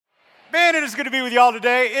Man, it is good to be with y'all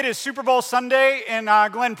today. It is Super Bowl Sunday, and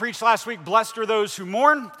Glenn preached last week, blessed are those who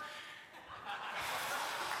mourn.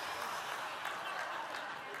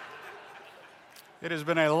 It has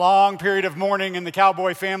been a long period of mourning in the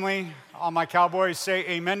Cowboy family. All my Cowboys say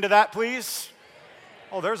amen to that, please.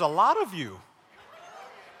 Oh, there's a lot of you.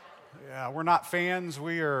 Yeah, we're not fans,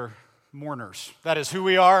 we are mourners. That is who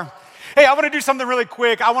we are. Hey, I want to do something really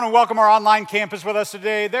quick. I want to welcome our online campus with us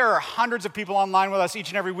today. There are hundreds of people online with us each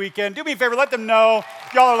and every weekend. Do me a favor, let them know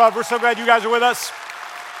y'all are loved. We're so glad you guys are with us.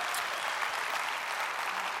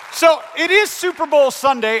 So it is Super Bowl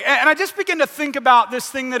Sunday, and I just begin to think about this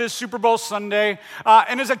thing that is Super Bowl Sunday.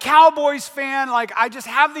 And as a Cowboys fan, I just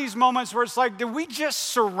have these moments where it's like, did we just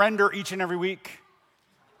surrender each and every week?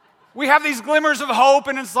 We have these glimmers of hope,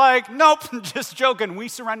 and it's like, nope, just joking, we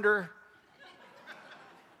surrender.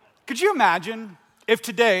 Could you imagine if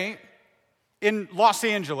today in Los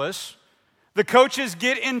Angeles, the coaches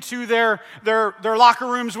get into their locker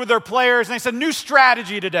rooms with their players and they said, new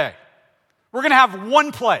strategy today. We're going to have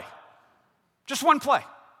one play, just one play.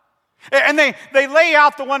 And they lay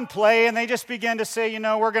out the one play and they just begin to say,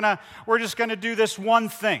 we're just going to do this one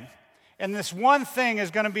thing. And this one thing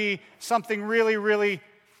is going to be something really, really,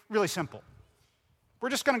 really simple. We're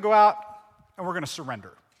just going to go out and we're going to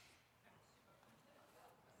surrender.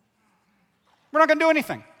 We're not going to do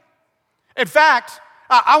anything. In fact,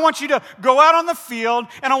 I want you to go out on the field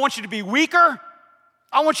and I want you to be weaker.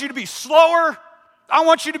 I want you to be slower. I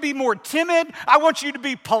want you to be more timid. I want you to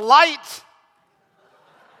be polite.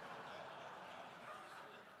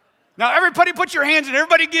 Now, everybody put your hands in.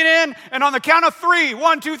 Everybody get in. And on the count of 3,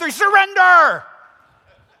 1, 2, 3, surrender.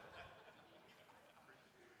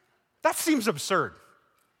 That seems absurd.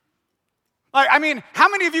 How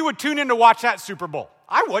many of you would tune in to watch that Super Bowl?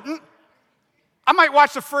 I wouldn't. I might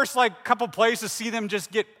watch the first couple plays to see them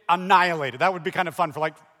just get annihilated. That would be kind of fun for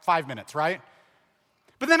 5 minutes, right?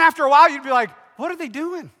 But then after a while, you'd be like, what are they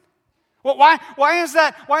doing? Well, why is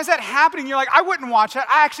that happening? You're like, I wouldn't watch it.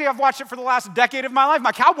 I actually have watched it for the last decade of my life.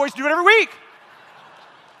 My Cowboys do it every week.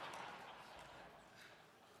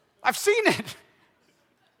 I've seen it.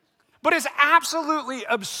 But it's absolutely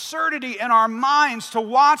absurdity in our minds to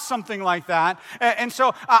watch something like that. And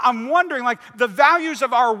so I'm wondering, the values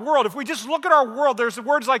of our world, if we just look at our world, there's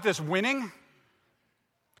words like this: winning,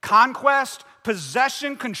 conquest,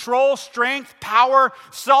 possession, control, strength, power,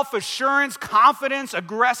 self-assurance, confidence,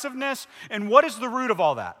 aggressiveness. And what is the root of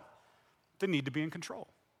all that? The need to be in control.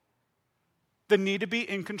 The need to be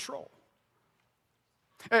in control.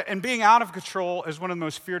 And being out of control is one of the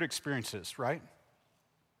most feared experiences, right?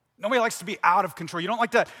 Nobody likes to be out of control. You don't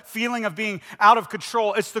like that feeling of being out of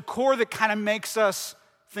control. It's the core that kind of makes us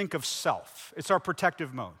think of self. It's our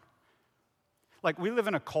protective mode. We live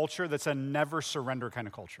in a culture that's a never surrender kind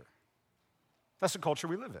of culture. That's the culture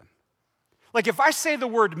we live in. If I say the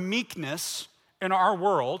word meekness in our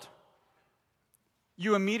world,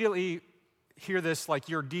 you immediately hear this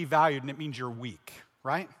you're devalued and it means you're weak,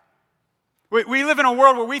 right? We live in a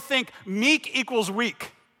world where we think meek equals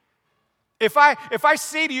weak. If I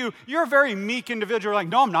say to you, you're a very meek individual, you're like,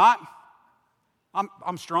 no, I'm not.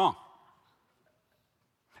 I'm strong.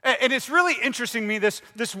 And it's really interesting to me,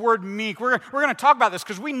 this word meek. We're going to talk about this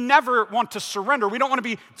because we never want to surrender. We don't want to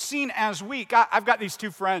be seen as weak. I've got these two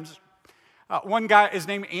friends. One guy is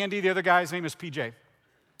named Andy. The other guy's name is PJ. And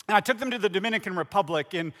I took them to the Dominican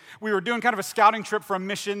Republic, and we were doing kind of a scouting trip for a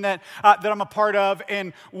mission that I'm a part of.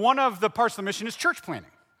 And one of the parts of the mission is church planting.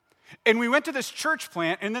 And we went to this church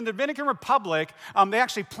plant, and in the Dominican Republic, they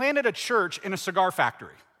actually planted a church in a cigar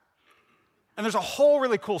factory. And there's a whole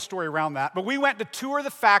really cool story around that. But we went to tour the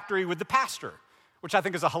factory with the pastor, which I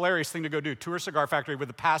think is a hilarious thing to go do, tour a cigar factory with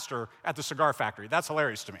the pastor at the cigar factory. That's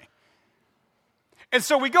hilarious to me. And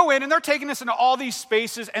so we go in, and they're taking us into all these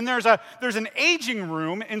spaces, and there's an aging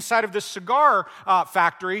room inside of this cigar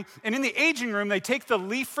factory. And in the aging room, they take the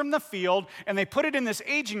leaf from the field, and they put it in this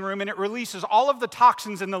aging room, and it releases all of the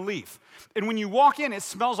toxins in the leaf. And when you walk in, it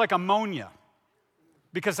smells like ammonia,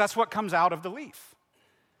 because that's what comes out of the leaf.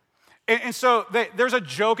 And so there's a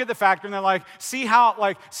joke at the factory, and they're like, see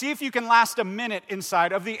if you can last a minute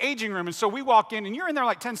inside of the aging room. And so we walk in, and you're in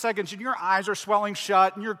there 10 seconds, and your eyes are swelling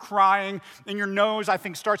shut, and you're crying, and your nose, I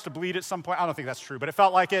think, starts to bleed at some point. I don't think that's true, but it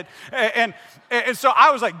felt like it. And so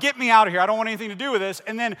I was like, get me out of here. I don't want anything to do with this.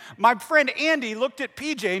 And then my friend Andy looked at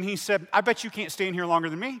PJ, and he said, I bet you can't stay in here longer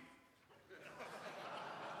than me.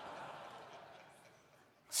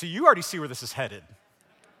 So you already see where this is headed.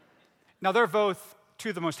 Now, they're both two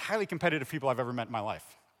of the most highly competitive people I've ever met in my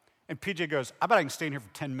life. And PJ goes, I bet I can stay in here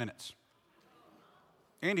for 10 minutes.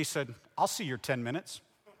 Andy said, I'll see your 10 minutes.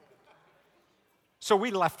 So we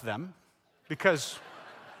left them because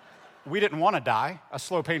we didn't want to die, a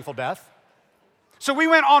slow, painful death. So we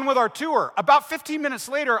went on with our tour. About 15 minutes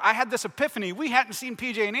later, I had this epiphany. We hadn't seen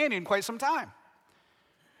PJ and Andy in quite some time.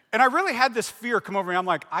 And I really had this fear come over me. I'm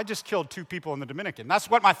like, I just killed 2 people in the Dominican. That's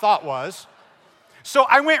what my thought was. So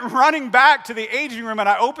I went running back to the aging room and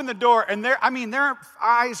I opened the door and their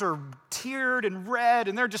eyes are teared and red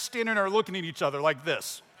and they're just standing there looking at each other like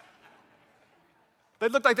this. They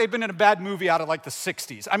looked like they'd been in a bad movie out of like the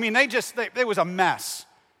 60s. I mean, it was a mess.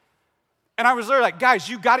 And I was there like, guys,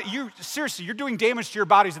 you got it. Seriously, you're doing damage to your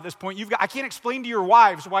bodies at this point. I can't explain to your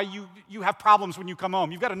wives why you have problems when you come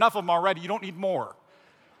home. You've got enough of them already. You don't need more.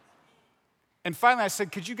 And finally I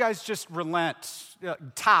said, could you guys just relent?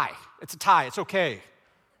 Tie. It's a tie. It's okay.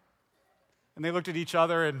 And they looked at each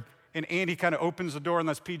other, and Andy kind of opens the door and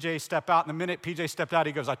lets PJ step out. And the minute PJ stepped out,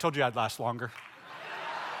 he goes, I told you I'd last longer.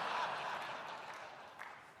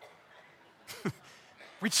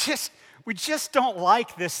 We just don't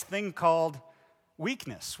like this thing called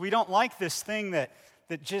weakness. We don't like this thing that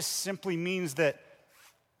just simply means that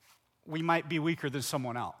we might be weaker than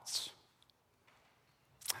someone else.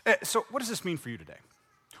 So what does this mean for you today?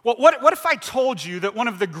 Well, what if I told you that one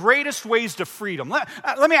of the greatest ways to freedom,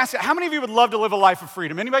 let me ask you, how many of you would love to live a life of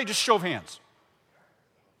freedom? Anybody? Just show of hands.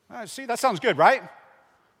 See, that sounds good, right?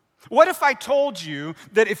 What if I told you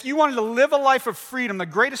that if you wanted to live a life of freedom, the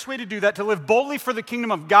greatest way to do that, to live boldly for the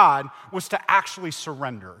kingdom of God, was to actually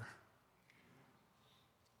surrender?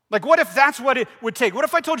 Like, what if that's what it would take? What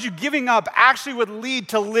if I told you giving up actually would lead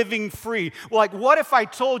to living free? Well, like, what if I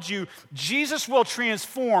told you Jesus will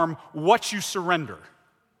transform what you surrender?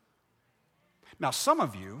 Now, some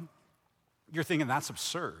of you, you're thinking that's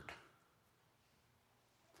absurd.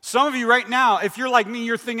 Some of you right now, if you're like me,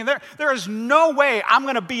 you're thinking there is no way I'm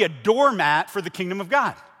going to be a doormat for the kingdom of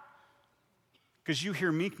God. Because you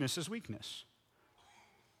hear meekness as weakness.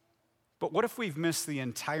 But what if we've missed the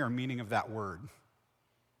entire meaning of that word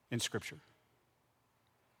in Scripture?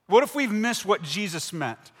 What if we've missed what Jesus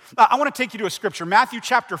meant? I want to take you to a scripture, Matthew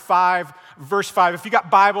chapter 5, verse 5. If you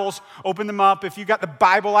got Bibles, open them up. If you got the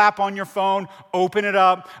Bible app on your phone, open it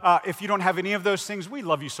up. If you don't have any of those things, we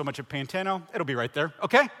love you so much at Pantano. It'll be right there,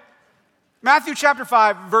 okay? Matthew chapter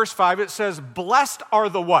 5, verse 5, it says, blessed are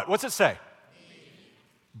the what? What's it say? Meek.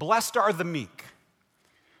 Blessed are the meek,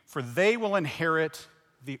 for they will inherit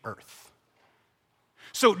the earth.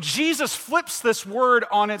 So Jesus flips this word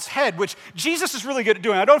on its head, which Jesus is really good at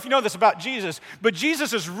doing. I don't know if you know this about Jesus, but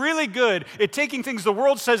Jesus is really good at taking things the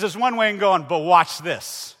world says is one way and going, but watch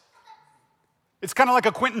this. It's kind of like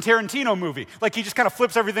a Quentin Tarantino movie. Like he just kind of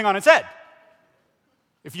flips everything on its head.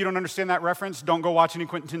 If you don't understand that reference, don't go watch any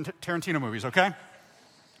Quentin Tarantino movies, okay?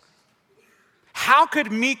 How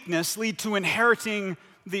could meekness lead to inheriting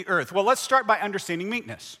the earth? Well, let's start by understanding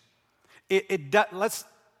meekness.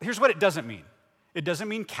 Here's what it doesn't mean. It doesn't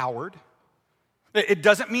mean coward. It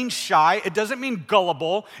doesn't mean shy. It doesn't mean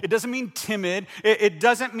gullible. It doesn't mean timid. It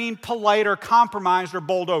doesn't mean polite or compromised or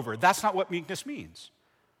bowled over. That's not what meekness means.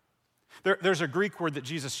 There's a Greek word that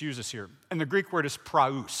Jesus uses here, and the Greek word is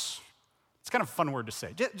praus. It's kind of a fun word to say.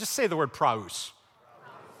 Just say the word praus.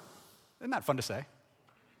 Isn't that fun to say?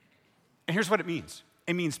 And here's what it means.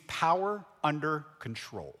 It means power under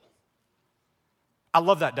control. I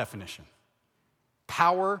love that definition.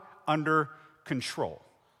 Power under control.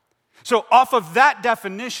 So off of that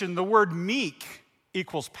definition, the word meek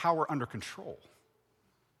equals power under control.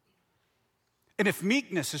 And if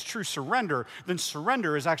meekness is true surrender, then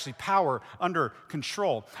surrender is actually power under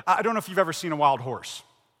control. I don't know if you've ever seen a wild horse.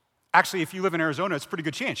 Actually, if you live in Arizona, it's a pretty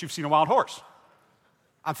good chance you've seen a wild horse.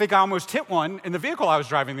 I think I almost hit one in the vehicle I was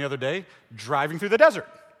driving the other day, driving through the desert.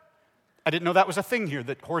 I didn't know that was a thing here,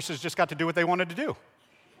 that horses just got to do what they wanted to do.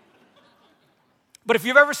 But if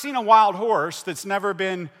you've ever seen a wild horse that's never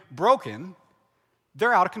been broken,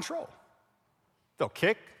 they're out of control. They'll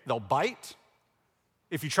kick, they'll bite.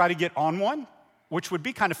 If you try to get on one, which would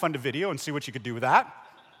be kind of fun to video and see what you could do with that,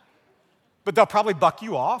 but they'll probably buck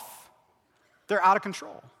you off. They're out of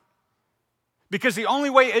control. Because the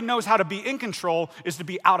only way it knows how to be in control is to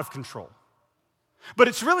be out of control. But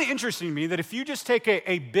it's really interesting to me that if you just take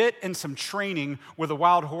a bit and some training with a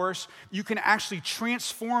wild horse, you can actually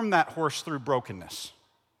transform that horse through brokenness.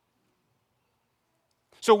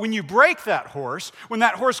 So when you break that horse, when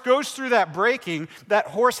that horse goes through that breaking, that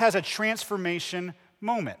horse has a transformation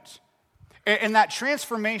moment. And that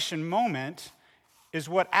transformation moment is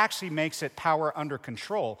what actually makes it power under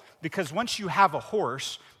control. Because once you have a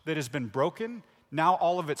horse that has been broken, now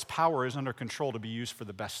all of its power is under control to be used for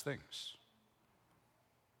the best things.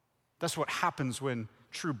 That's what happens when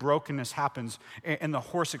true brokenness happens and the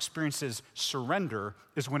horse experiences surrender,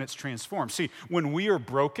 is when it's transformed. See, when we are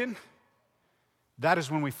broken, that is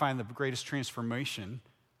when we find the greatest transformation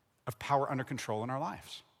of power under control in our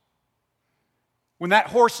lives. When that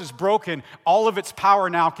horse is broken, all of its power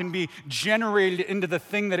now can be generated into the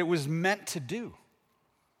thing that it was meant to do.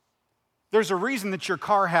 There's a reason that your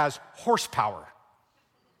car has horsepower.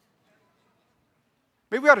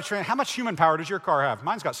 Maybe we ought to train. How much human power does your car have?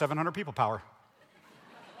 Mine's got 700 people power.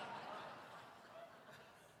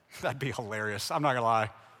 That'd be hilarious. I'm not going to lie.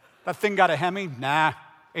 That thing got a Hemi? Nah,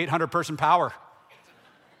 800 person power.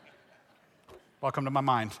 Welcome to my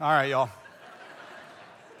mind. All right, y'all.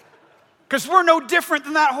 Because we're no different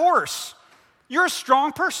than that horse. You're a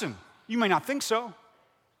strong person. You may not think so,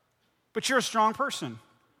 but you're a strong person.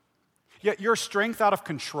 Yet your strength out of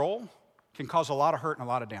control can cause a lot of hurt and a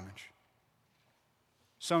lot of damage.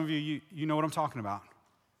 Some of you know what I'm talking about.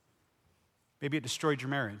 Maybe it destroyed your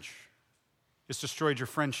marriage. It's destroyed your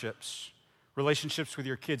friendships, relationships with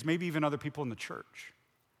your kids, maybe even other people in the church.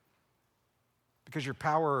 Because your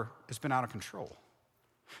power has been out of control.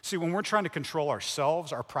 See, when we're trying to control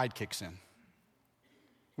ourselves, our pride kicks in.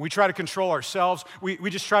 We try to control ourselves. We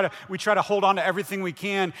try to hold on to everything we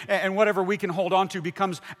can, and whatever we can hold on to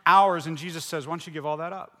becomes ours. And Jesus says, why don't you give all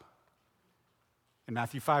that up? In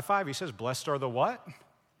Matthew 5:5, he says, blessed are the what?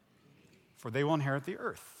 For they will inherit the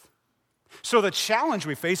earth. So the challenge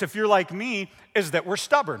we face, if you're like me, is that we're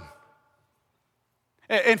stubborn.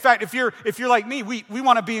 In fact, if you're like me, we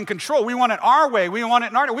want to be in control. We want it our way. We want it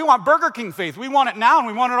in our way. We want Burger King faith. We want it now, and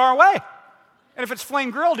we want it our way. And if it's flame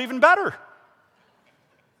grilled, even better.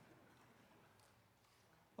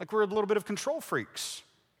 Like we're a little bit of control freaks.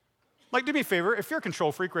 Like, do me a favor, if you're a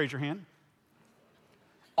control freak, raise your hand.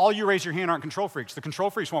 All you raise your hand aren't control freaks. The control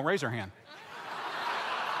freaks won't raise their hand.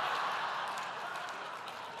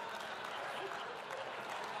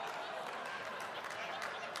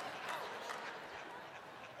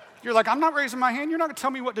 You're like, I'm not raising my hand. You're not going to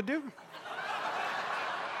tell me what to do.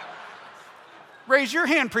 Raise your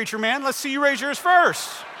hand, preacher man. Let's see you raise yours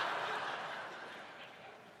first.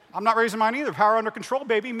 I'm not raising mine either. Power under control,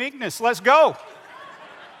 baby. Meekness. Let's go.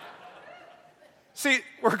 See,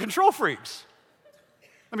 we're control freaks.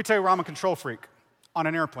 Let me tell you where I'm a control freak. On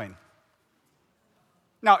an airplane.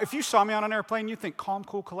 Now, if you saw me on an airplane, you'd think calm,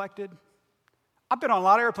 cool, collected. I've been on a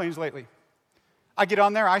lot of airplanes lately. I get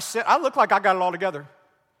on there, I sit. I look like I got it all together.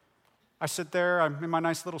 I sit there, I'm in my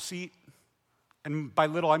nice little seat. And by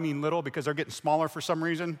little, I mean little because they're getting smaller for some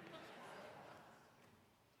reason.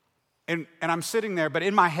 And I'm sitting there, but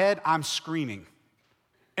in my head, I'm screaming.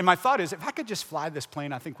 And my thought is, if I could just fly this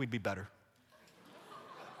plane, I think we'd be better.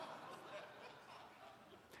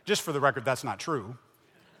 Just for the record, that's not true.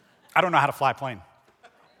 I don't know how to fly a plane.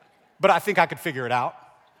 But I think I could figure it out.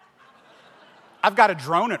 I've got a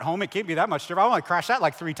drone at home. It can't be that much different. I only crashed that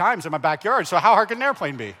like 3 times in my backyard, so how hard can an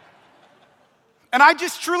airplane be? And I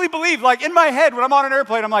just truly believe, like in my head, when I'm on an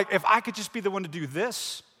airplane, I'm like, if I could just be the one to do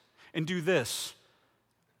this and do this,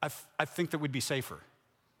 I think that we'd be safer.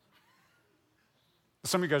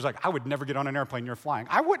 Some of you guys are like, I would never get on an airplane you're flying.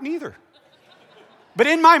 I wouldn't either. But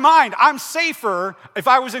in my mind, I'm safer if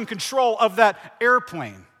I was in control of that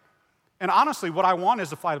airplane. And honestly, what I want is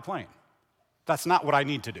to fly the plane. That's not what I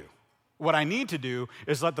need to do. What I need to do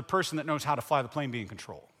is let the person that knows how to fly the plane be in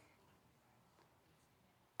control.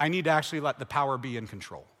 I need to actually let the power be in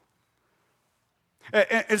control.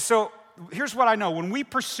 And so here's what I know. When we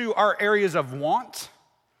pursue our areas of want,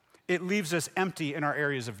 it leaves us empty in our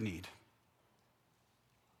areas of need.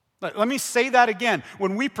 Let me say that again.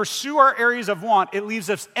 When we pursue our areas of want, it leaves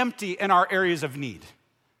us empty in our areas of need.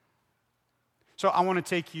 So I want to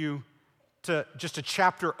take you to just a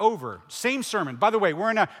chapter over. Same sermon. By the way, we're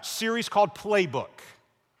in a series called Playbook.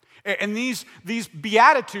 And these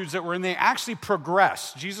Beatitudes that we're in, they actually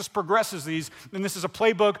progress. Jesus progresses these, and this is a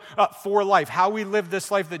playbook for life, how we live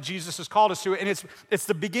this life that Jesus has called us to. And it's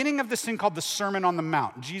the beginning of this thing called the Sermon on the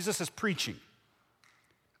Mount. Jesus is preaching.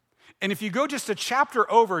 And if you go just a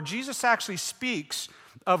chapter over, Jesus actually speaks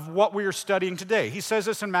of what we are studying today. He says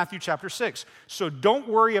this in Matthew chapter 6. So don't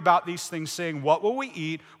worry about these things saying, what will we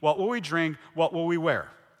eat? What will we drink? What will we wear?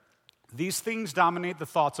 These things dominate the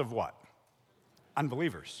thoughts of what?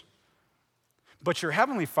 Unbelievers. But your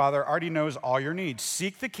heavenly Father already knows all your needs.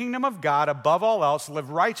 Seek the kingdom of God above all else, live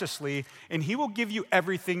righteously, and he will give you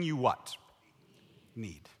everything you what?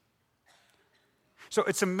 Need. So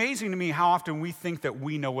it's amazing to me how often we think that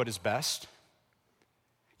we know what is best,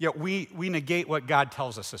 yet we negate what God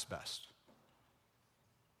tells us is best.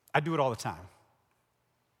 I do it all the time.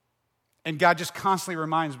 And God just constantly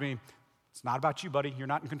reminds me, it's not about you, buddy. You're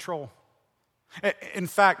not in control. In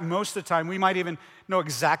fact, most of the time, we might even know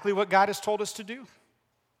exactly what God has told us to do,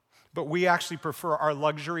 but we actually prefer our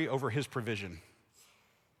luxury over his provision.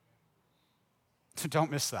 So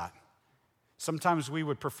don't miss that. Sometimes we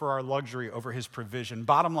would prefer our luxury over his provision.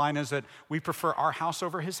 Bottom line is that we prefer our house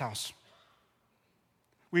over his house.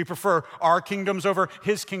 We prefer our kingdoms over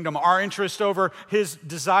his kingdom, our interest over his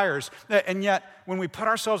desires. And yet, when we put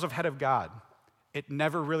ourselves ahead of God, it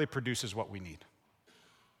never really produces what we need.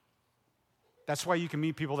 That's why you can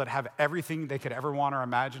meet people that have everything they could ever want or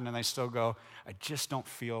imagine, and they still go, I just don't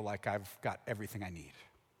feel like I've got everything I need.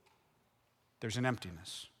 There's an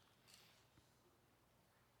emptiness.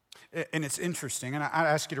 And it's interesting, and I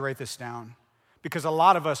ask you to write this down, because a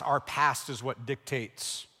lot of us, our past is what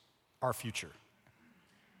dictates our future.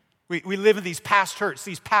 We live in these past hurts,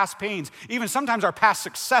 these past pains. Even sometimes our past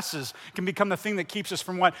successes can become the thing that keeps us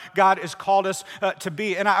from what God has called us to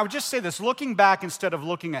be. And I would just say this, looking back instead of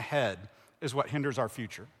looking ahead is what hinders our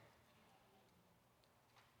future.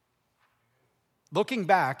 Looking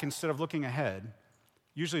back instead of looking ahead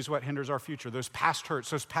usually is what hinders our future. Those past hurts,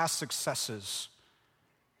 those past successes.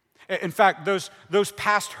 In fact, those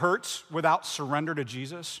past hurts without surrender to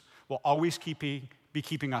Jesus will always be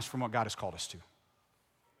keeping us from what God has called us to.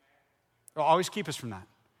 It'll always keep us from that.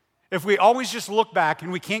 If we always just look back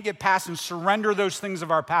and we can't get past and surrender those things of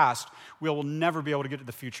our past, we will never be able to get to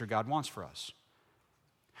the future God wants for us.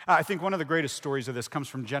 I think one of the greatest stories of this comes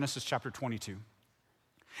from Genesis chapter 22.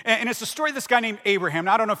 And it's the story of this guy named Abraham.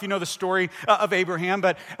 Now, I don't know if you know the story of Abraham,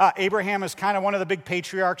 but Abraham is kind of one of the big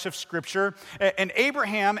patriarchs of Scripture. And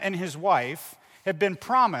Abraham and his wife have been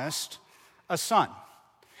promised a son.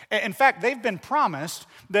 In fact, they've been promised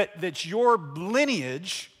that your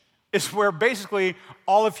lineage is where basically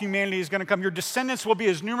all of humanity is going to come. Your descendants will be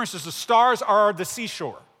as numerous as the stars are the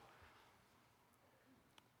seashore.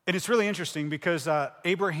 And it's really interesting because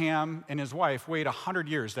Abraham and his wife waited 100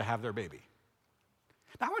 years to have their baby.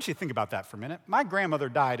 Now, I want you to think about that for a minute. My grandmother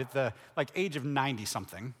died at the age of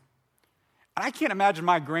 90-something. And I can't imagine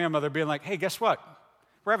my grandmother being like, hey, guess what?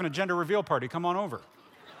 We're having a gender reveal party. Come on over.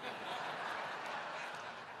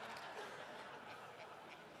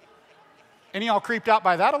 Any of y'all creeped out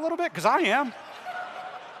by that a little bit? Because I am.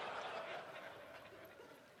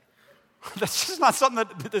 That's just not something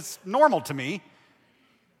that's normal to me.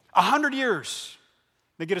 100 years,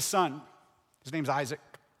 they get a son. His name's Isaac.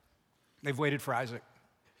 They've waited for Isaac.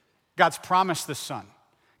 God's promised this son.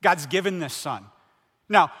 God's given this son.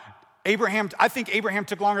 Now, I think Abraham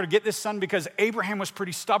took longer to get this son because Abraham was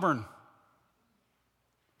pretty stubborn.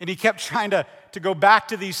 And he kept trying to go back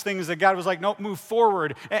to these things that God was like, nope, move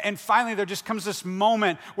forward. And finally, there just comes this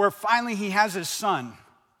moment where finally he has his son.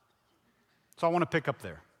 So I want to pick up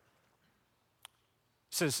there.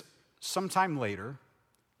 It says, sometime later,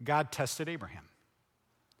 God tested Abraham.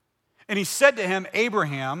 And he said to him,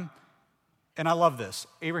 Abraham, and I love this.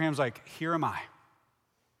 Abraham's like, here am I.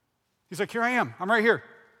 He's like, here I am. I'm right here.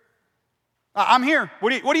 I'm here.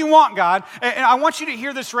 What do you want, God? And I want you to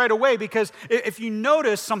hear this right away because if you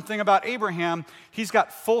notice something about Abraham, he's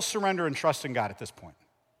got full surrender and trust in God at this point.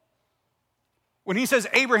 When he says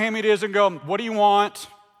Abraham, he doesn't go, what do you want?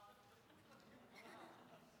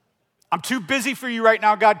 I'm too busy for you right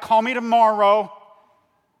now, God. Call me tomorrow.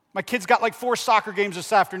 My kid's got 4 soccer games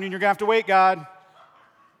this afternoon. You're going to have to wait, God.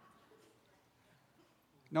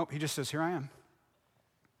 Nope, he just says, here I am.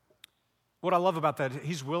 What I love about that,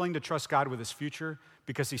 he's willing to trust God with his future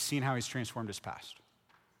because he's seen how he's transformed his past.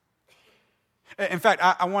 In fact,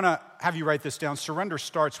 I want to have you write this down. Surrender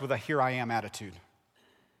starts with a here I am attitude.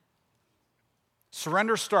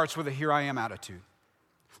 Surrender starts with a here I am attitude.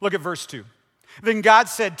 Look at verse 2. Then God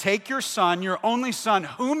said, take your son, your only son,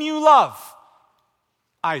 whom you love,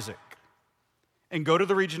 Isaac, and go to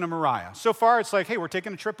the region of Moriah. So far, it's like, hey, we're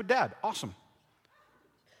taking a trip with Dad. Awesome.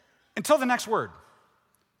 Until the next word.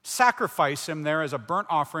 Sacrifice him there as a burnt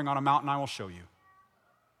offering on a mountain I will show you.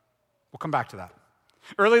 We'll come back to that.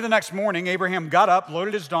 Early the next morning, Abraham got up,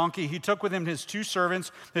 loaded his donkey. He took with him his 2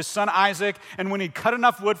 servants, his son Isaac, and when he'd cut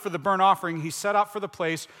enough wood for the burnt offering, he set out for the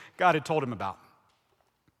place God had told him about.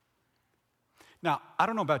 Now, I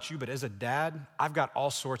don't know about you, but as a dad, I've got all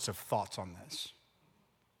sorts of thoughts on this.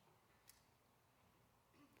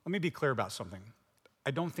 Let me be clear about something. I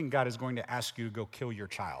don't think God is going to ask you to go kill your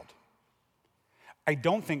child. I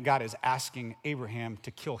don't think God is asking Abraham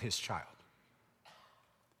to kill his child.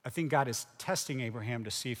 I think God is testing Abraham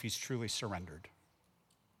to see if he's truly surrendered.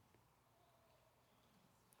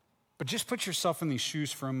 But just put yourself in these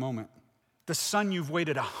shoes for a moment. The son you've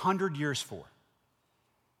waited 100 years for,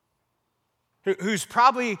 who's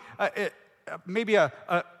probably maybe a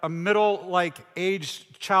middle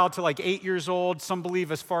aged child to 8 years old. Some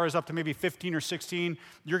believe as far as up to maybe 15 or 16.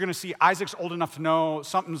 You're going to see Isaac's old enough to know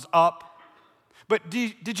something's up. But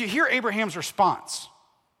did you hear Abraham's response?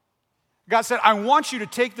 God said, I want you to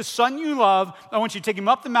take the son you love, I want you to take him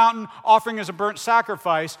up the mountain, offering as a burnt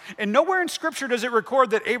sacrifice. And nowhere in Scripture does it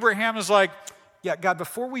record that Abraham is like, yeah, God,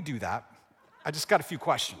 before we do that, I just got a few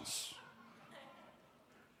questions.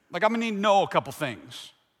 Like, I'm going to need to know a couple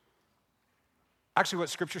things. Actually, what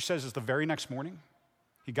Scripture says is the very next morning,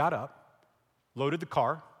 he got up, loaded the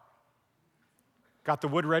car, got the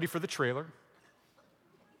wood ready for the trailer,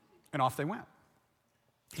 and off they went.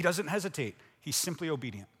 He doesn't hesitate. He's simply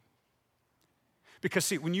obedient. Because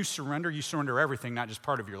see, when you surrender everything, not just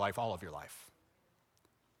part of your life, all of your life.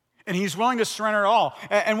 And he's willing to surrender it all.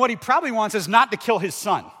 And what he probably wants is not to kill his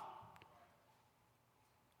son.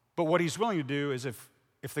 But what he's willing to do is if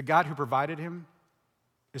the God who provided him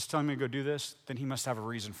is telling me to go do this, then he must have a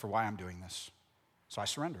reason for why I'm doing this. So I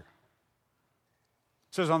surrender.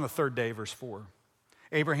 It says on the third day, verse 4,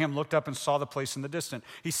 Abraham looked up and saw the place in the distance.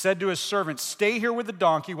 He said to his servant, stay here with the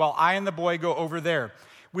donkey while I and the boy go over there.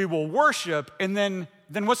 We will worship, and then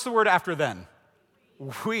what's the word after then?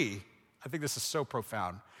 We. I think this is so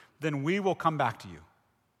profound. Then we will come back to you.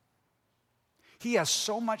 He has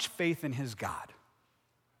so much faith in his God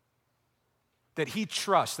that he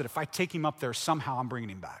trusts that if I take him up there, somehow I'm bringing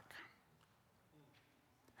him back.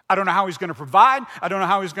 I don't know how he's going to provide. I don't know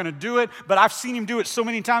how he's going to do it, but I've seen him do it so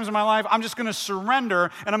many times in my life. I'm just going to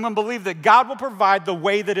surrender, and I'm going to believe that God will provide the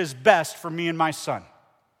way that is best for me and my son.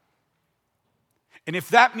 And if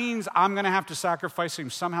that means I'm going to have to sacrifice him,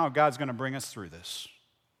 somehow God's going to bring us through this.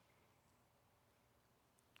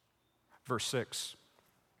 Verse 6,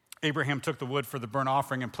 Abraham took the wood for the burnt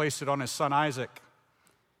offering and placed it on his son Isaac,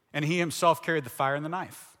 and he himself carried the fire and the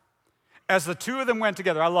knife. As the two of them went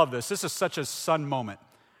together, I love this. This is such a son moment.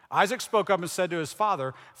 Isaac spoke up and said to his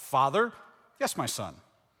father, Father, yes, my son.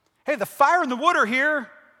 Hey, the fire and the wood are here,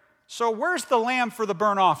 so where's the lamb for the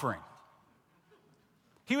burnt offering?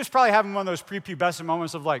 He was probably having one of those prepubescent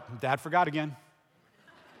moments of like, Dad forgot again.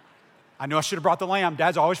 I knew I should have brought the lamb.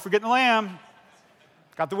 Dad's always forgetting the lamb.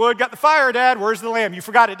 Got the wood, got the fire, Dad. Where's the lamb? You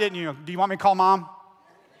forgot it, didn't you? Do you want me to call Mom?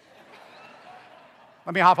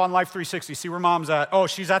 Let me hop on Life 360, see where Mom's at. Oh,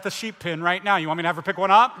 she's at the sheep pen right now. You want me to have her pick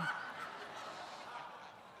one up?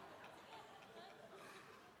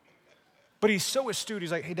 But he's so astute.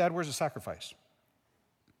 He's like, hey, Dad, where's the sacrifice?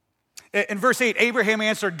 In verse 8, Abraham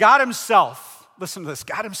answered, God himself, listen to this,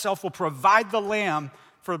 God himself will provide the lamb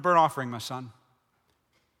for the burnt offering, my son.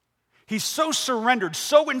 He's so surrendered,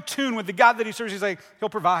 so in tune with the God that he serves, he's like, he'll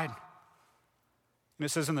provide. And it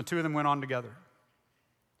says, and the two of them went on together.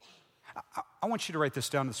 I want you to write this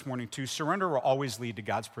down this morning too. Surrender will always lead to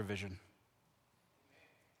God's provision.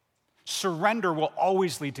 Surrender will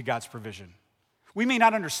always lead to God's provision. We may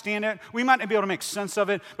not understand it. We might not be able to make sense of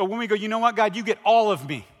it. But when we go, you know what, God, you get all of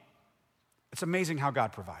me. It's amazing how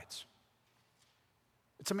God provides.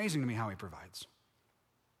 It's amazing to me how he provides.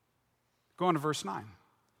 Go on to verse 9.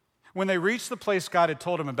 When they reached the place God had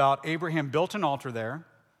told him about, Abraham built an altar there.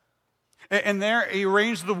 And there he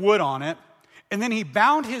arranged the wood on it. And then he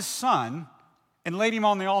bound his son and laid him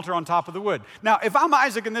on the altar on top of the wood. Now, if I'm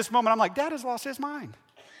Isaac in this moment, I'm like, Dad has lost his mind.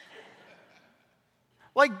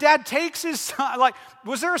 Like, Dad takes his son. Like,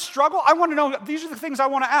 was there a struggle? I want to know. These are the things I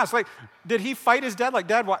want to ask. Like, did he fight his dad? Like,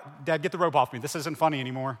 Dad, what? Dad, get the rope off me. This isn't funny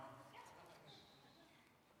anymore.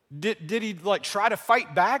 Did he, like, try to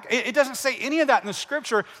fight back? It doesn't say any of that in the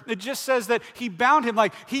scripture. It just says that he bound him.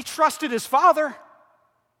 Like, he trusted his father.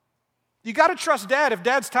 You got to trust Dad. If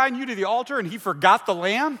Dad's tying you to the altar and he forgot the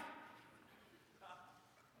lamb,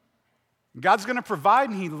 God's going to provide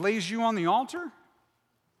and he lays you on the altar.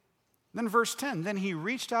 Then verse 10, then he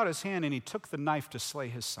reached out his hand and he took the knife to slay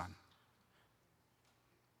his son.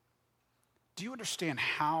 Do you understand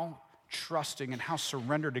how trusting and how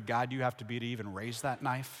surrendered to God you have to be to even raise that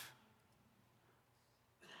knife?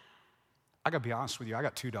 I got to be honest with you, I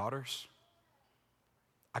got 2 daughters.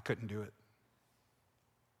 I couldn't do it.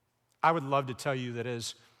 I would love to tell you that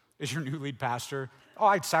as your new lead pastor,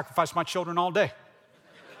 I'd sacrifice my children all day.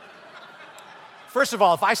 First of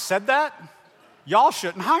all, if I said that, y'all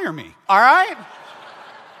shouldn't hire me, all right?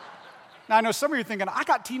 Now, I know some of you are thinking, I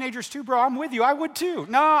got teenagers too, bro. I'm with you. I would too.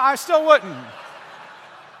 No, I still wouldn't.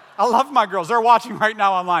 I love my girls. They're watching right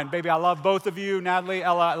now online. Baby, I love both of you. Natalie,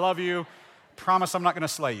 Ella, I love you. Promise I'm not going to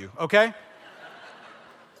slay you, okay?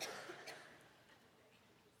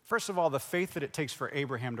 First of all, the faith that it takes for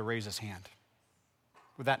Abraham to raise his hand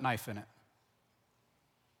with that knife in it.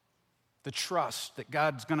 The trust that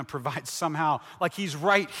God's going to provide somehow, like he's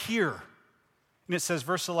right here. And it says,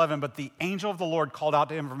 verse 11, but the angel of the Lord called out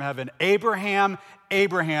to him from heaven, Abraham,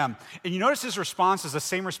 Abraham. And you notice his response is the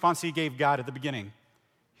same response he gave God at the beginning.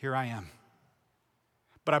 Here I am.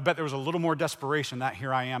 But I bet there was a little more desperation, that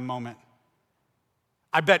here I am moment.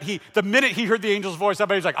 I bet the minute he heard the angel's voice, I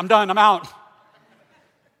bet he's like, I'm done, I'm out.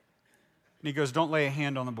 And he goes, don't lay a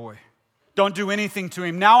hand on the boy. Don't do anything to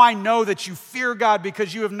him. Now I know that you fear God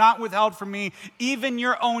because you have not withheld from me even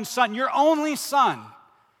your own son, your only son.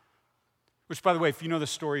 Which, by the way, if you know the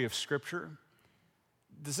story of Scripture,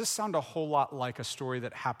 does this sound a whole lot like a story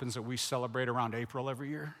that happens that we celebrate around April every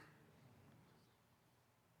year?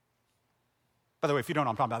 By the way, if you don't know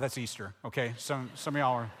what I'm talking about, that's Easter, okay? Some of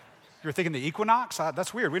y'all you're thinking the equinox?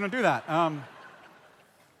 That's weird. We don't do that.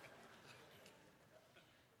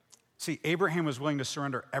 See, Abraham was willing to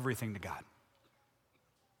surrender everything to God.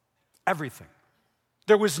 Everything.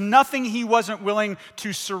 There was nothing he wasn't willing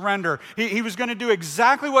to surrender. He was going to do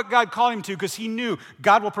exactly what God called him to because he knew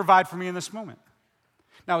God will provide for me in this moment.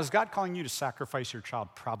 Now, is God calling you to sacrifice your child?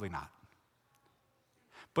 Probably not.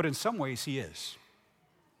 But in some ways, he is.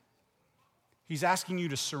 He's asking you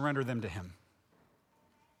to surrender them to him.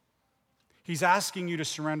 He's asking you to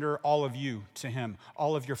surrender all of you to him,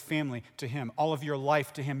 all of your family to him, all of your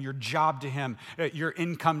life to him, your job to him, your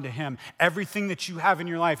income to him, everything that you have in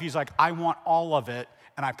your life. He's like, I want all of it,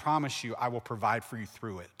 and I promise you I will provide for you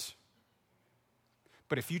through it.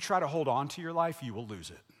 But if you try to hold on to your life, you will lose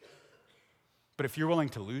it. But if you're willing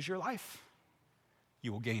to lose your life,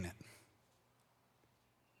 you will gain it.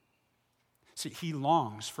 See, he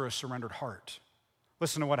longs for a surrendered heart.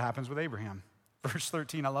 Listen to what happens with Abraham. Verse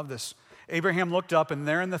 13, I love this. Abraham looked up, and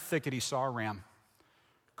there in the thicket he saw a ram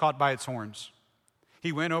caught by its horns.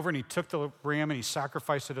 He went over and he took the ram and he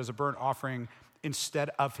sacrificed it as a burnt offering instead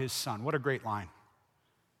of his son. What a great line.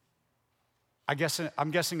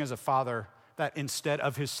 I'm guessing as a father that instead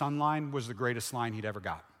of his son line was the greatest line he'd ever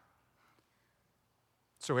got.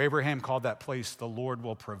 So Abraham called that place, the Lord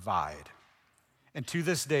will provide. And to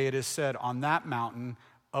this day it is said, on that mountain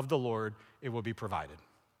of the Lord it will be provided.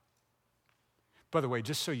 By the way,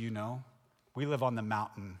 just so you know, we live on the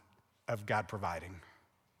mountain of God providing.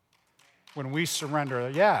 When we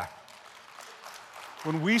surrender,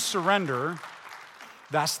 when we surrender,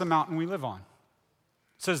 that's the mountain we live on.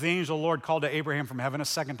 It says the angel of the Lord called to Abraham from heaven a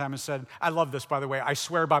second time and said, I love this, by the way, I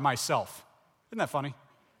swear by myself. Isn't that funny?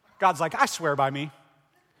 God's like, I swear by me.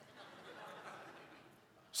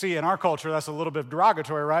 See, in our culture, that's a little bit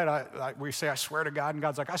derogatory, right? We say, I swear to God, and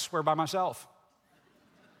God's like, I swear by myself.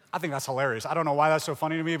 I think that's hilarious. I don't know why that's so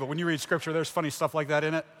funny to me, but when you read Scripture, there's funny stuff like that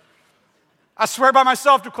in it. I swear by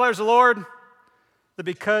myself, declares the Lord, that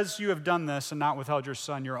because you have done this and not withheld your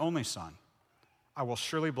son, your only son, I will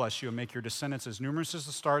surely bless you and make your descendants as numerous as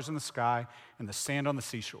the stars in the sky and the sand on the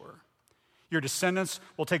seashore. Your descendants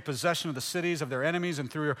will take possession of the cities of their enemies,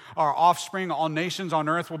 and through our offspring, all nations on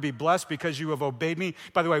earth will be blessed because you have obeyed me.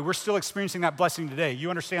 By the way, we're still experiencing that blessing today. You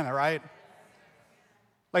understand that, right?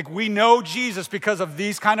 Like we know Jesus because of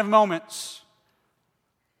these kind of moments.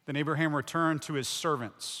 Then Abraham returned to his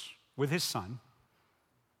servants with his son.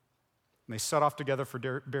 And they set off together for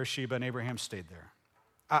Beersheba, and Abraham stayed there.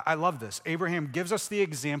 I love this. Abraham gives us the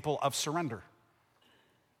example of surrender.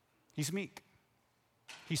 He's meek.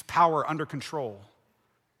 He's power under control.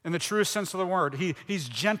 In the truest sense of the word, he's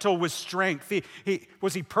gentle with strength.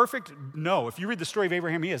 Was he perfect? No. If you read the story of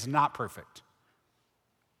Abraham, he is not perfect.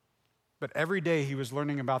 But every day he was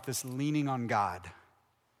learning about this leaning on God.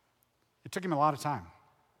 It took him a lot of time.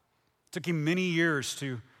 It took him many years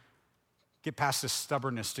to get past this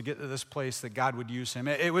stubbornness, to get to this place that God would use him.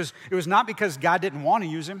 It was not because God didn't want to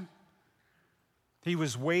use him. He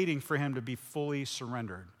was waiting for him to be fully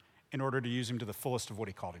surrendered in order to use him to the fullest of what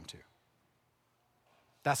he called him to.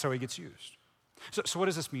 That's how he gets used. So what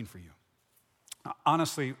does this mean for you?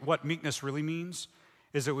 Honestly, what meekness really means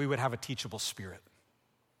is that we would have a teachable spirit.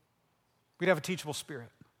 We'd have a teachable spirit.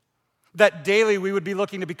 That daily we would be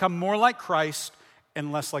looking to become more like Christ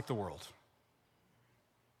and less like the world.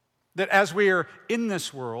 That as we are in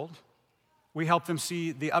this world, we help them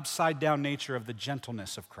see the upside down nature of the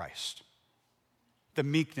gentleness of Christ. The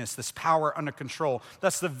meekness, this power under control.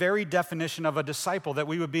 That's the very definition of a disciple, that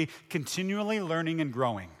we would be continually learning and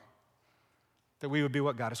growing. That we would be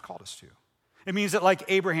what God has called us to. It means that like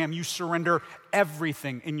Abraham, you surrender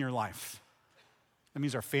everything in your life. That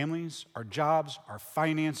means our families, our jobs, our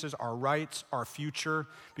finances, our rights, our future.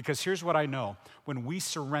 Because here's what I know. When we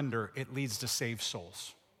surrender, it leads to saved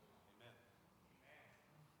souls.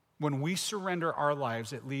 When we surrender our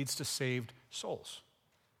lives, it leads to saved souls.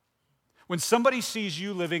 When somebody sees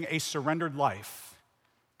you living a surrendered life,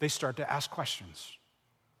 they start to ask questions.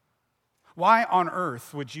 Why on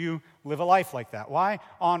earth would you live a life like that? Why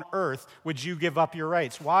on earth would you give up your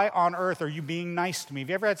rights? Why on earth are you being nice to me? Have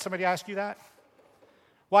you ever had somebody ask you that?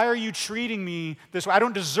 Why are you treating me this way? I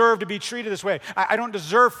don't deserve to be treated this way. I don't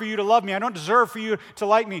deserve for you to love me. I don't deserve for you to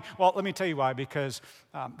like me. Well, let me tell you why. Because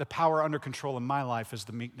the power under control in my life is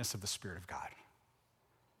the meekness of the Spirit of God.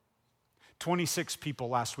 26 people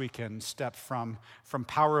last weekend stepped from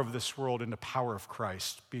power of this world into power of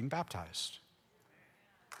Christ, being baptized.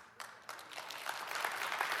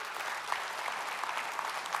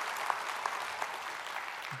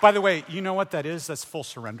 By the way, you know what that is? That's full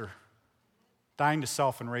surrender. Dying to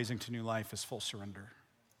self and raising to new life is full surrender.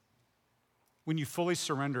 When you fully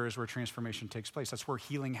surrender is where transformation takes place. That's where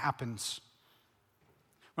healing happens.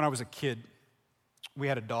 When I was a kid, we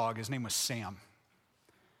had a dog. His name was Sam.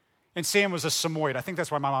 And Sam was a Samoyed. I think that's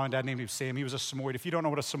why my mom and dad named him Sam. He was a Samoyed. If you don't know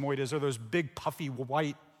what a Samoyed is, they're those big, puffy,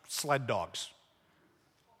 white sled dogs.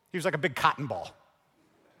 He was like a big cotton ball.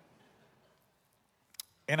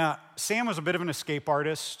 And Sam was a bit of an escape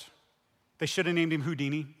artist. They should have named him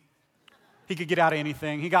Houdini. He could get out of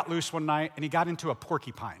anything. He got loose one night, and he got into a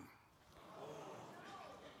porcupine.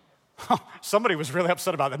 Somebody was really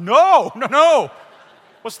upset about that. No.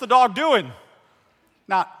 What's the dog doing?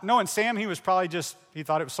 Now, knowing Sam, he thought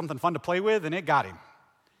it was something fun to play with, and it got him.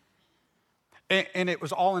 And it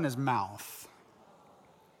was all in his mouth.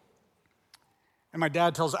 And my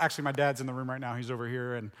dad's in the room right now. He's over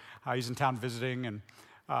here, and he's in town visiting. And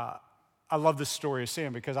I love this story of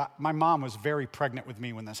Sam because my mom was very pregnant with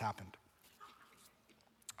me when this happened.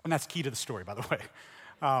 And that's key to the story, by the way.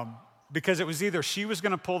 Because it was either she was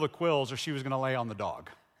going to pull the quills or she was going to lay on the dog.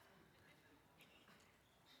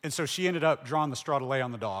 And so she ended up drawing the straw to lay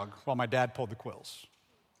on the dog while my dad pulled the quills.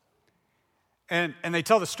 And they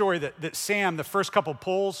tell the story that Sam, the first couple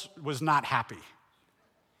pulls, was not happy.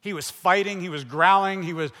 He was fighting, he was growling,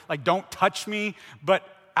 he was like, don't touch me. But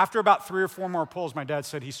after about 3 or 4 more pulls, my dad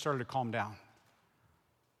said he started to calm down.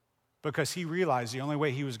 Because he realized the only way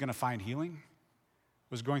he was going to find healing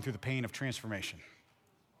was going through the pain of transformation.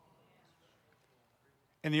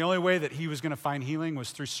 And the only way that he was going to find healing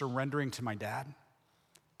was through surrendering to my dad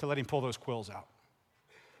to let him pull those quills out.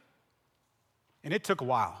 And it took a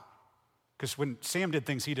while, because when Sam did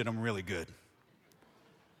things, he did them really good.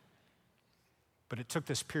 But it took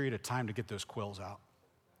this period of time to get those quills out.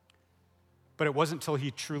 But it wasn't until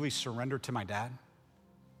he truly surrendered to my dad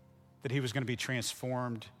that he was going to be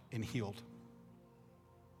transformed and healed.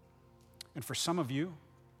 And for some of you,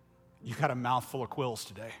 you got a mouthful of quills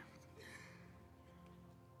today.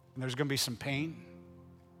 And there's going to be some pain.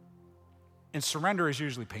 And surrender is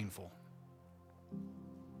usually painful,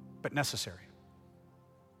 but necessary.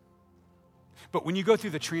 But when you go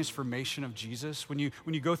through the transformation of Jesus, when you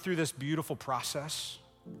go through this beautiful process,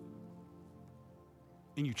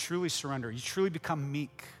 and you truly surrender, you truly become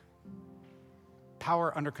meek,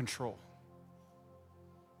 power under control,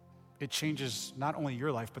 it changes not only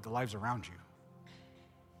your life, but the lives around you.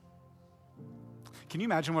 Can you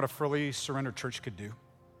imagine what a fully surrendered church could do?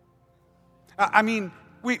 I mean,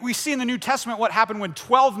 we see in the New Testament what happened when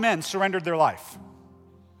 12 men surrendered their life.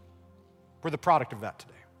 We're the product of that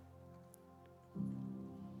today.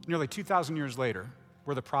 Nearly 2,000 years later,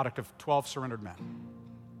 we're the product of 12 surrendered men.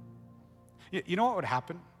 You know what would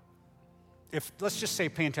happen? If, let's just say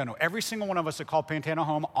Pantano, every single one of us that called Pantano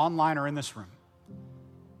home, online or in this room,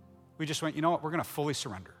 we just went, you know what, we're going to fully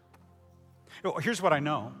surrender. Here's what I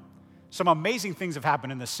know. Some amazing things have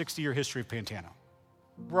happened in the 60-year history of Pantano.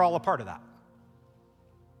 We're all a part of that.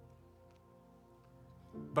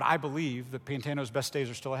 But I believe that Pantano's best days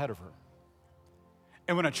are still ahead of her.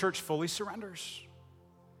 And when a church fully surrenders,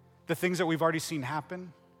 the things that we've already seen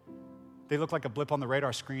happen, they look like a blip on the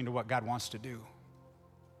radar screen to what God wants to do.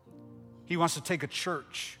 He wants to take a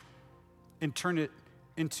church and turn it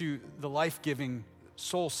into the life-giving,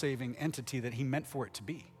 soul-saving entity that he meant for it to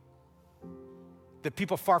be. That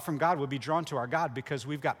people far from God would be drawn to our God because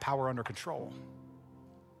we've got power under control.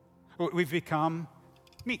 We've become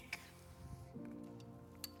meek,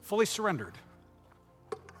 fully surrendered.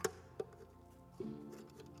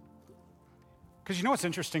 Because you know what's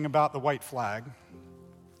interesting about the white flag?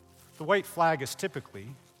 The white flag is typically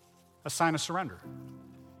a sign of surrender.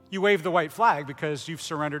 You wave the white flag because you've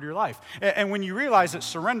surrendered your life. And when you realize that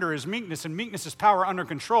surrender is meekness and meekness is power under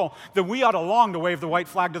control, then we ought to long to wave the white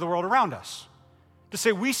flag to the world around us. To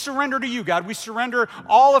say, we surrender to you, God. We surrender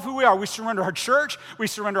all of who we are. We surrender our church. We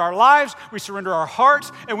surrender our lives. We surrender our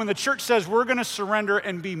hearts. And when the church says we're going to surrender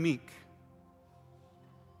and be meek,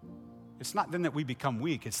 it's not then that we become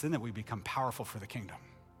weak. It's then that we become powerful for the kingdom.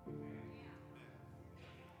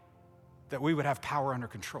 That we would have power under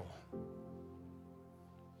control.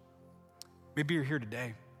 Maybe you're here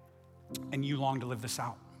today and you long to live this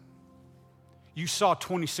out. You saw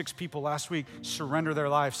 26 people last week surrender their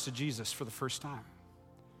lives to Jesus for the first time.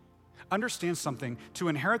 Understand something. To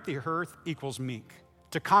inherit the earth equals meek.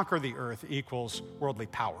 To conquer the earth equals worldly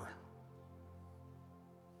power.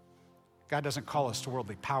 God doesn't call us to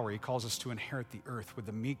worldly power. He calls us to inherit the earth with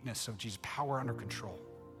the meekness of Jesus, power under control.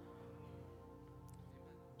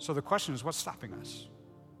 So the question is, what's stopping us?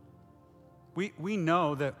 We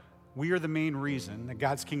know that we are the main reason that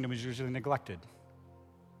God's kingdom is usually neglected.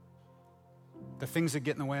 The things that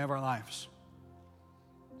get in the way of our lives.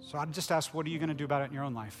 So I'd just ask, what are you going to do about it in your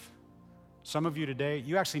own life? Some of you today,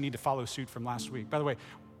 you actually need to follow suit from last week. By the way,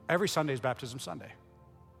 every Sunday is Baptism Sunday.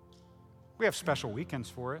 We have special weekends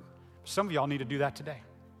for it. Some of y'all need to do that today.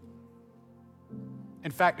 In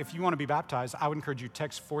fact, if you want to be baptized, I would encourage you to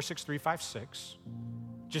text 46356.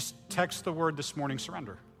 Just text the word this morning,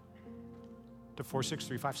 surrender, to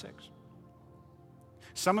 46356.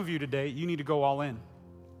 Some of you today, you need to go all in.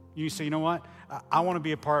 You say, you know what? I want to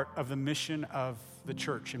be a part of the mission of the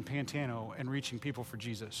church in Pantano and reaching people for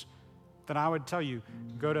Jesus. Then I would tell you,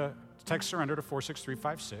 go to text surrender to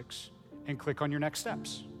 46356 and click on your next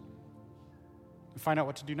steps. And find out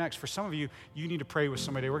what to do next. For some of you, you need to pray with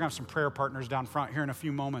somebody. We're going to have some prayer partners down front here in a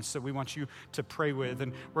few moments that we want you to pray with.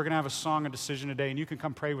 And we're going to have a song of decision today, and you can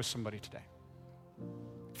come pray with somebody today.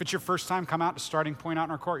 If it's your first time, come out to Starting Point out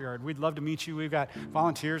in our courtyard. We'd love to meet you. We've got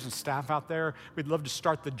volunteers and staff out there. We'd love to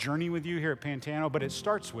start the journey with you here at Pantano, but it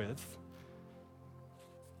starts with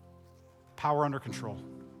power under control.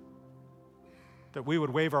 That we would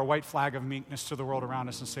wave our white flag of meekness to the world around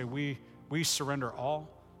us and say, we surrender all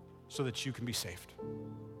so that you can be saved.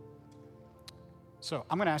 So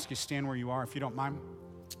I'm going to ask you to stand where you are, if you don't mind.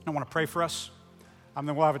 I want to pray for us.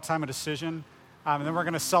 Then we'll have a time of decision. And then we're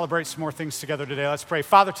going to celebrate some more things together today. Let's pray.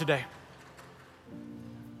 Father, today,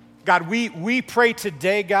 God, we pray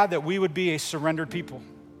today, God, that we would be a surrendered people.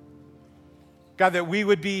 God, that we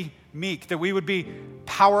would be meek, that we would be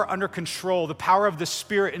power under control. The power of the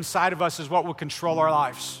Spirit inside of us is what will control our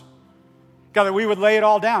lives. God, that we would lay it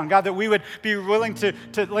all down. God, that we would be willing to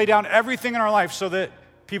lay down everything in our life so that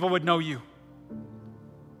people would know you.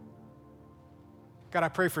 God, I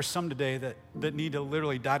pray for some today that need to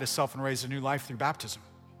literally die to self and raise a new life through baptism.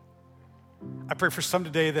 I pray for some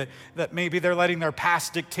today that maybe they're letting their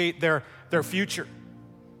past dictate their future.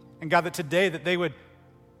 And God, that today that they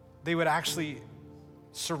would actually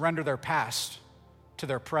surrender their past to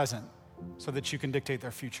their present so that you can dictate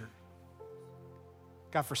their future.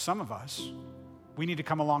 God, for some of us, we need to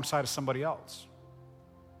come alongside of somebody else.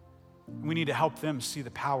 We need to help them see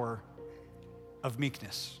the power of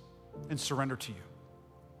meekness and surrender to you.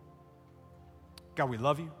 God, we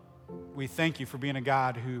love you. We thank you for being a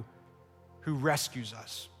God who rescues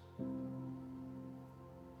us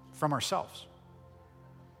from ourselves.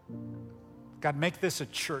 God, make this a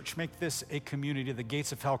church, make this a community the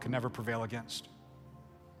gates of hell can never prevail against.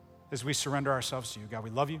 As we surrender ourselves to you, God, we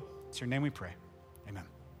love you. It's your name we pray. Amen.